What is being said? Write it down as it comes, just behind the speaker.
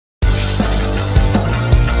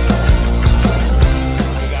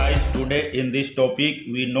in this topic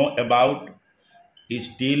we know about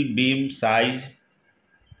steel beam size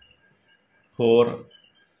for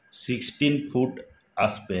 16 foot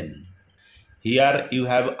span. Here you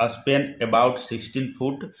have a span about 16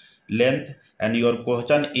 foot length, and your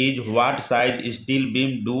question is what size steel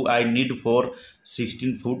beam do I need for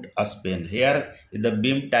 16 foot span. Here the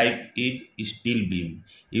beam type is steel beam.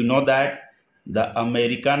 You know that the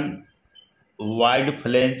American wide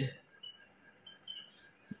flange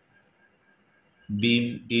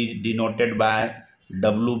beam is denoted by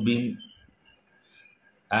W beam,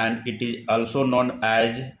 and it is also known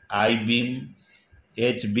as I beam,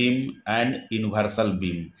 H beam and universal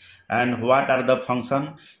beam. And what are the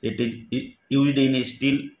function? It is used in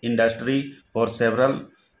steel industry for several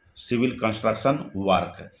civil construction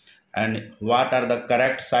work. And what are the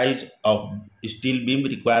correct size of steel beam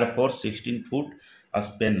required for 16 foot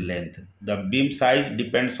span length? The beam size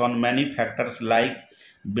depends on many factors like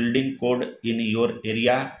building code in your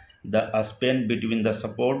area, the span between the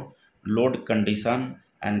support, load condition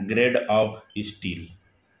and grade of steel.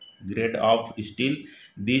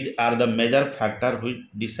 These are the major factors which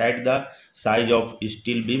decide the size of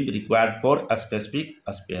steel beam required for a specific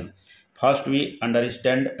span. First, we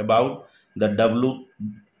understand about the W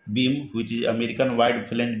beam, which is American wide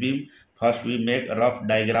flange beam. First, we make a rough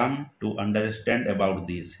diagram to understand about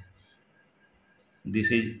this.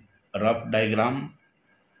 This is a rough diagram.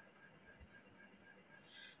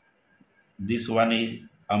 This one is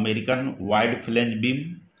American wide flange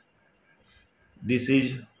beam. This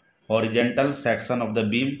is horizontal section of the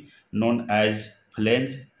beam known as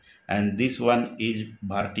flange, and this one is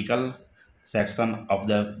vertical section of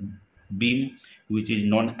the beam which is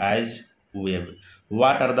known as wave.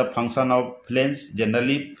 What are the function of flange?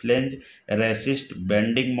 Generally, flange resist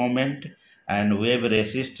bending moment and wave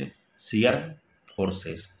resist shear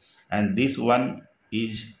forces. And this one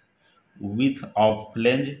is width of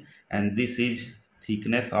flange, and this is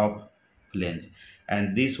thickness of flange,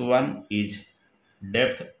 and this one is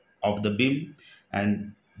depth of the beam,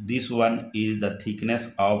 and this one is the thickness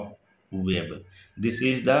of wave. This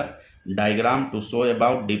is the diagram to show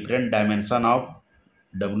about different dimension of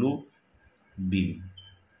W beam.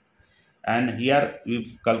 And here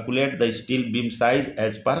we calculate the steel beam size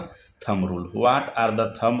as per thumb rule. What are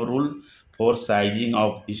the thumb rule for sizing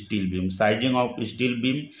of steel beam? Sizing of steel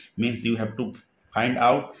beam means you have to find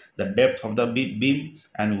out the depth of the beam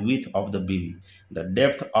and width of the beam. The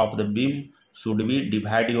depth of the beam should be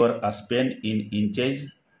divide your span in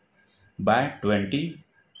inches by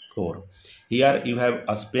 24. Here you have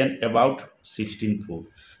a span about 16 foot.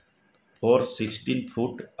 For 16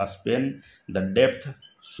 foot span, the depth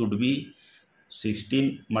should be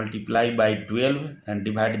 16 multiplied by 12 and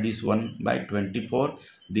divide this one by 24.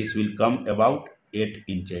 This will come about 8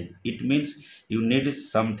 inches. It means you need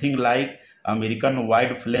something like American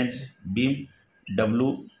wide flange beam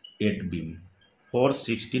W8 beam for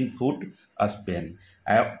 16 foot span,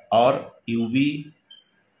 or UV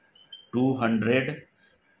 200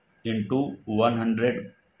 into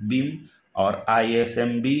 100 beam, or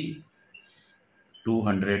ISMB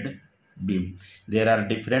 200 beam. There are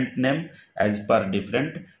different names as per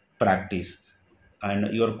different practice.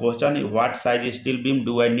 And your question is what size steel beam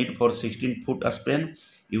do I need for 16 foot span?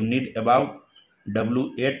 You need about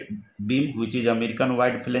W8 beam, which is American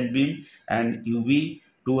wide flange beam, and UV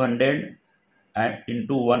 200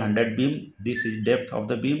 into 100 beam. This is depth of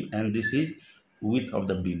the beam and this is width of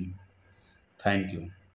the beam. Thank you.